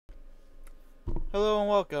Hello and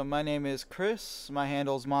welcome. My name is Chris. My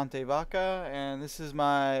handle is Montevaca, and this is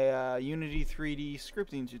my Unity 3D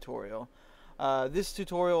scripting tutorial. This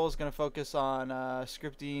tutorial is going to focus on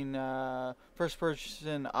scripting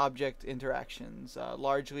first-person object interactions,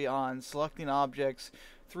 largely on selecting objects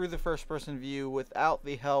through the first-person view without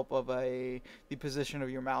the help of the position of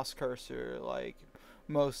your mouse cursor, like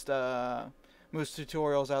most most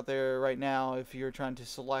tutorials out there right now. If you're trying to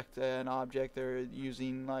select an object, they're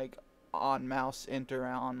using like on mouse enter,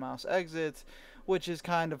 on mouse exit, which is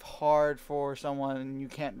kind of hard for someone. You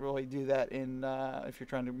can't really do that in if you're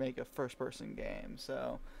trying to make a first person game.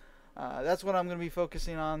 So that's what I'm going to be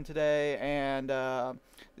focusing on today, and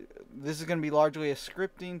this is going to be largely a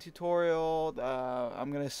scripting tutorial.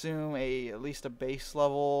 I'm going to assume at least a base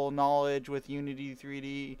level knowledge with Unity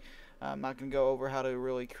 3D. I'm not going to go over how to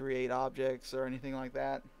really create objects or anything like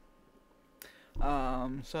that.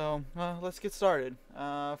 Let's get started.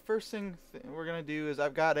 First thing we're gonna do is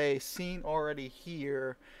I've got a scene already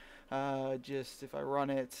here. Just if I run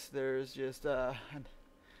it, there's just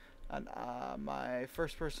my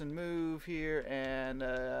first person move here, and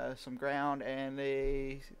some ground, and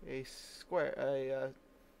a square, a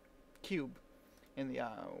cube in the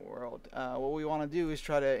world. What we want to do is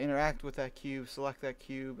try to interact with that cube, select that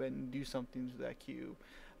cube, and do something to that cube.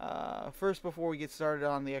 First, before we get started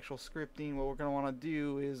on the actual scripting, what we're going to want to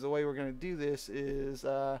do is, the way we're going to do this is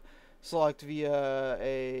select via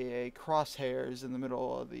a crosshairs in the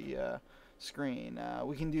middle of the screen.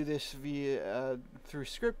 We can do this via through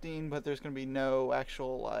scripting, but there's going to be no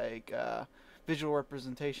actual visual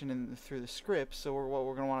representation through the script. So what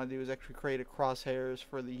we're going to want to do is actually create a crosshairs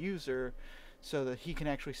for the user, so that he can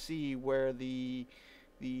actually see where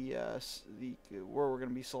where we're going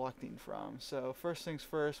to be selecting from. So first things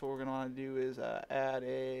first, what we're going to want to do is add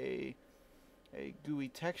a GUI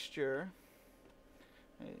texture.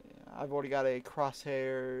 I've already got a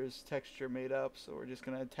crosshairs texture made up, so we're just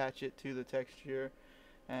going to attach it to the texture,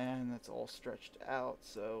 and that's all stretched out.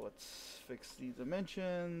 So let's fix the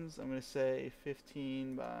dimensions. I'm going to say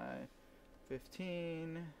 15 by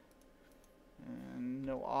 15, and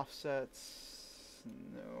no offsets,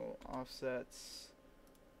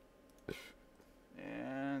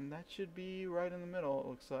 and that should be right in the middle, it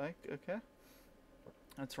looks like. Okay,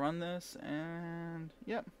 let's run this, and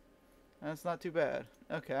yep, that's not too bad.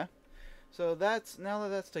 Okay, so now that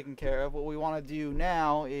that's taken care of, what we want to do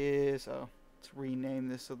now is let's rename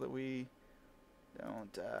this so that we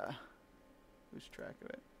don't lose track of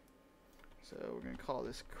it. So we're going to call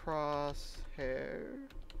this crosshair.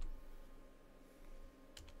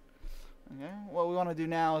 Okay, what we want to do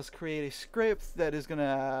now is create a script that is going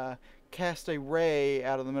to cast a ray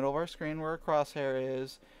out of the middle of our screen where a crosshair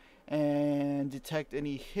is, and detect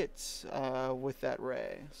any hits with that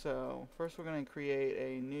ray. So first we're going to create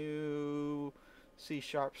a new C#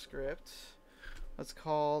 script. Let's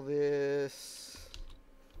call this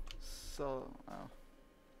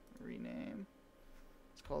rename.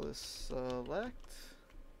 Let's call this select.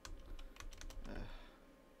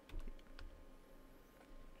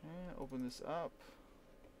 Okay, open this up.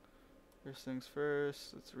 First things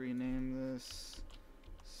first, let's rename this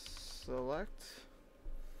select.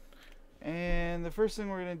 And the first thing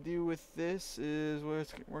we're going to do with this is we're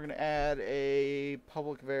going to add a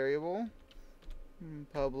public variable.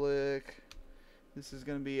 Public. This is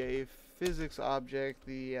going to be a physics object,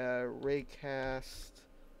 the raycast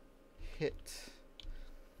hit.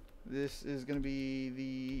 This is going to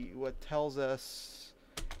be what tells us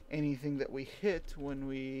anything that we hit when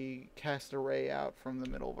we cast a ray out from the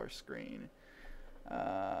middle of our screen.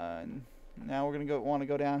 Now we're going to want to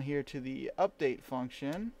go down here to the update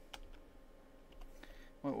function.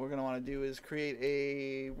 What we're going to want to do is create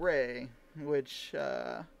a ray, which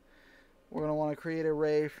we're going to want to create a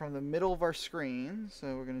ray from the middle of our screen.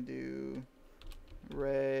 So we're going to do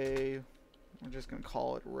ray. We're just going to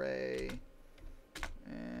call it ray,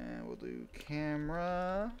 and we'll do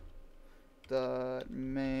camera dot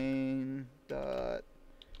main dot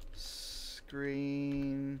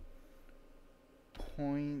screen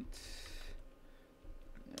point,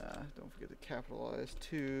 don't forget to capitalize,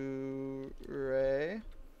 to ray,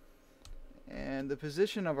 and the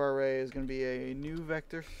position of our ray is going to be a new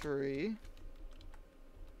vector 3,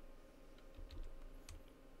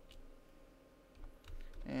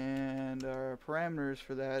 and our parameters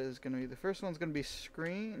for that is going to be, the first one's going to be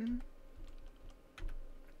screen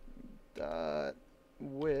dot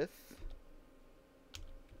width,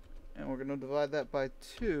 and we're going to divide that by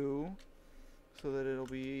 2 so that it'll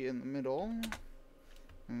be in the middle.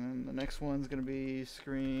 And then the next one's going to be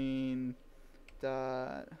screen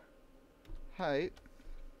dot height,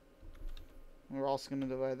 We're also going to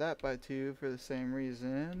divide that by 2 for the same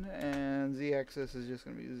reason, and z-axis is just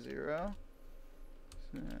going to be 0.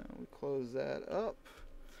 So we close that up.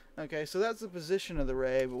 Okay, so that's the position of the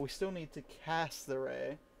ray, but we still need to cast the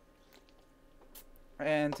ray.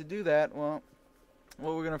 And to do that, well,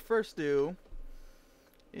 what we're going to first do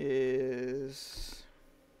is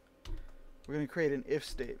we're going to create an if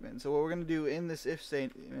statement. So what we're going to do in this if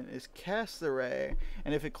statement is cast the ray,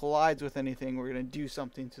 and if it collides with anything, we're going to do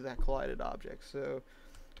something to that collided object. So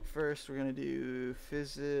first we're going to do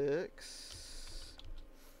physics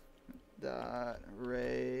dot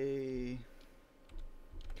ray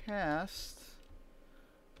cast,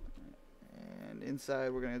 and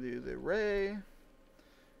inside we're going to do the ray,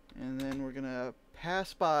 and then we're going to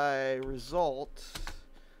pass by result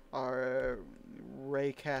our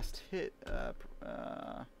ray cast hit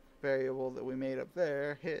variable that we made up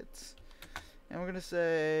there, hits, and we're going to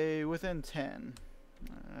say within 10.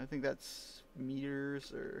 I think that's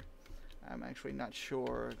meters, or I'm actually not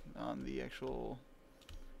sure on the actual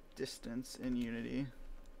distance in Unity,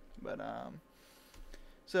 but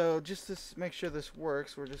so just to make sure this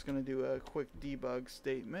works, we're just going to do a quick debug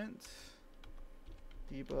statement.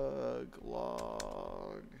 Debug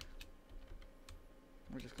log.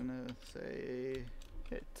 We're just going to say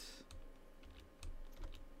hit.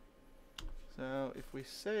 So if we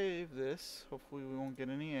save this, hopefully we won't get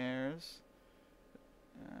any errors.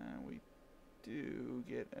 We do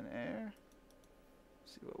get an error.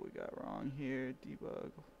 Let's see what we got wrong here.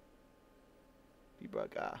 Debug.log.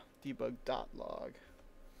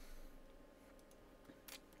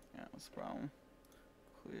 Yeah, that's the problem.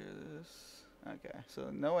 Clear this. Okay,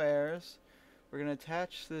 so no errors. We're going to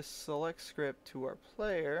attach this select script to our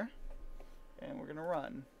player, and we're going to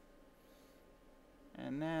run.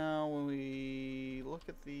 And now when we look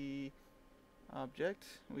at the object,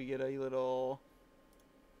 we get a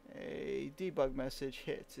debug message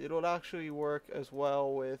hit. It'll actually work as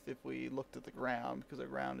well with if we looked at the ground, because the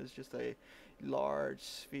ground is just a large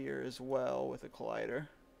sphere as well with a collider.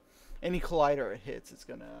 Any collider it hits, it's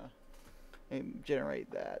going to generate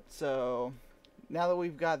that. So now that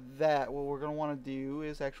we've got that, what we're going to want to do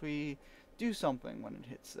is actually do something when it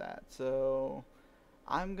hits that. So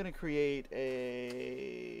I'm going to create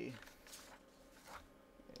a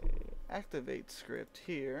activate script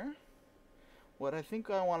here. What I think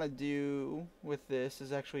I want to do with this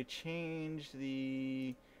is actually change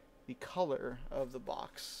the color of the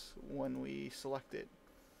box when we select it,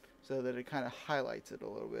 so that it kind of highlights it a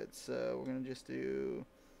little bit. So we're going to just do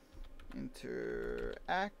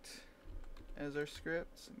interact as our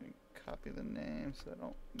script. So let me copy the name so I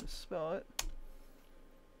don't misspell it.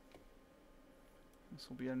 This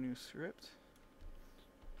will be our new script.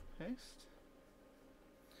 Paste.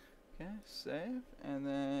 Okay, save. And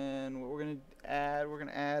then what we're going to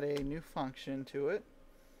add a new function to it.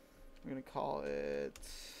 We're going to call it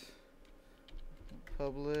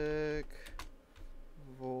public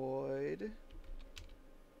void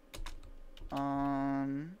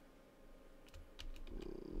on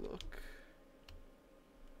look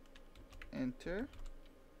enter.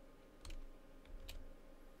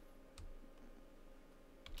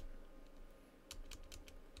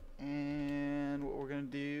 And what we're going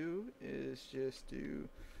to do is just do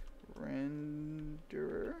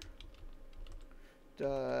renderer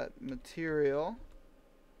dot material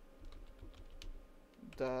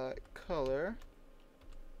dot color.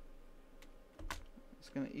 It's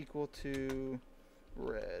going to equal to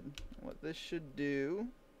red. What this should do,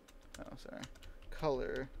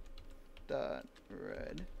 color dot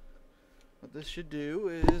red. What this should do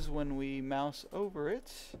is when we mouse over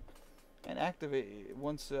it and activate,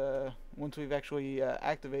 once we've actually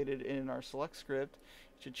activated in our select script,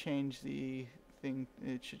 it should change the thing.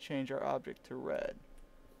 It should change our object to red.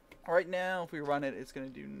 Right now, if we run it, it's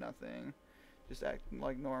going to do nothing. Just act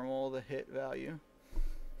like normal, the hit value.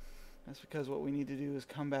 That's because what we need to do is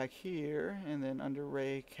come back here, and then under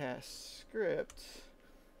ray cast script,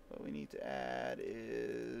 what we need to add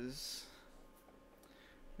is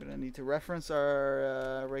we're going to need to reference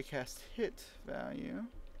our raycast hit value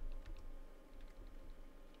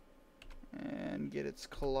and get its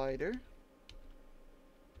collider,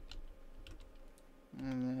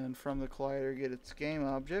 and then from the collider get its game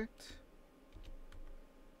object,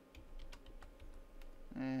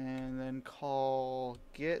 and then call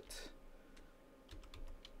get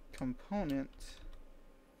component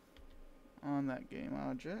on that game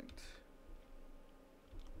object,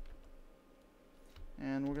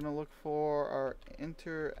 and we're going to look for our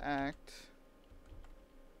interact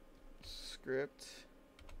script,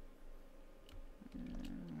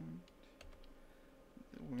 and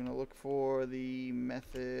we're going to look for the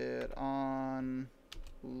method on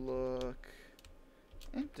look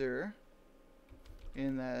enter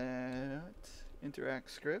in that interact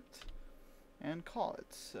script and call it.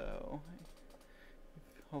 So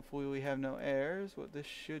hopefully we have no errors. What this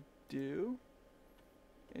should do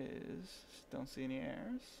is, don't see any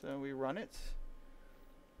errors, so we run it,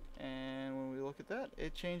 and when we look at that,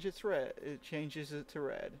 it changes it to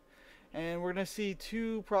red. And we're going to see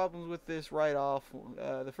two problems with this right off.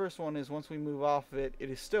 The first one is once we move off of it, it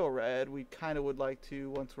is still red. We kind of would like to,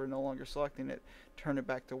 once we're no longer selecting it, turn it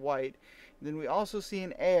back to white. And then we also see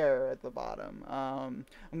an error at the bottom. I'm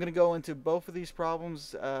going to go into both of these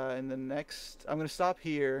problems in the next. I'm going to stop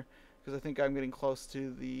here because I think I'm getting close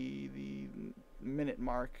to the minute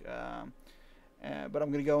mark. But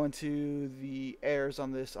I'm going to go into the errors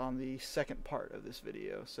on this on the second part of this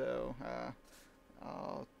video. So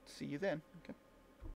I'll see you then. Okay.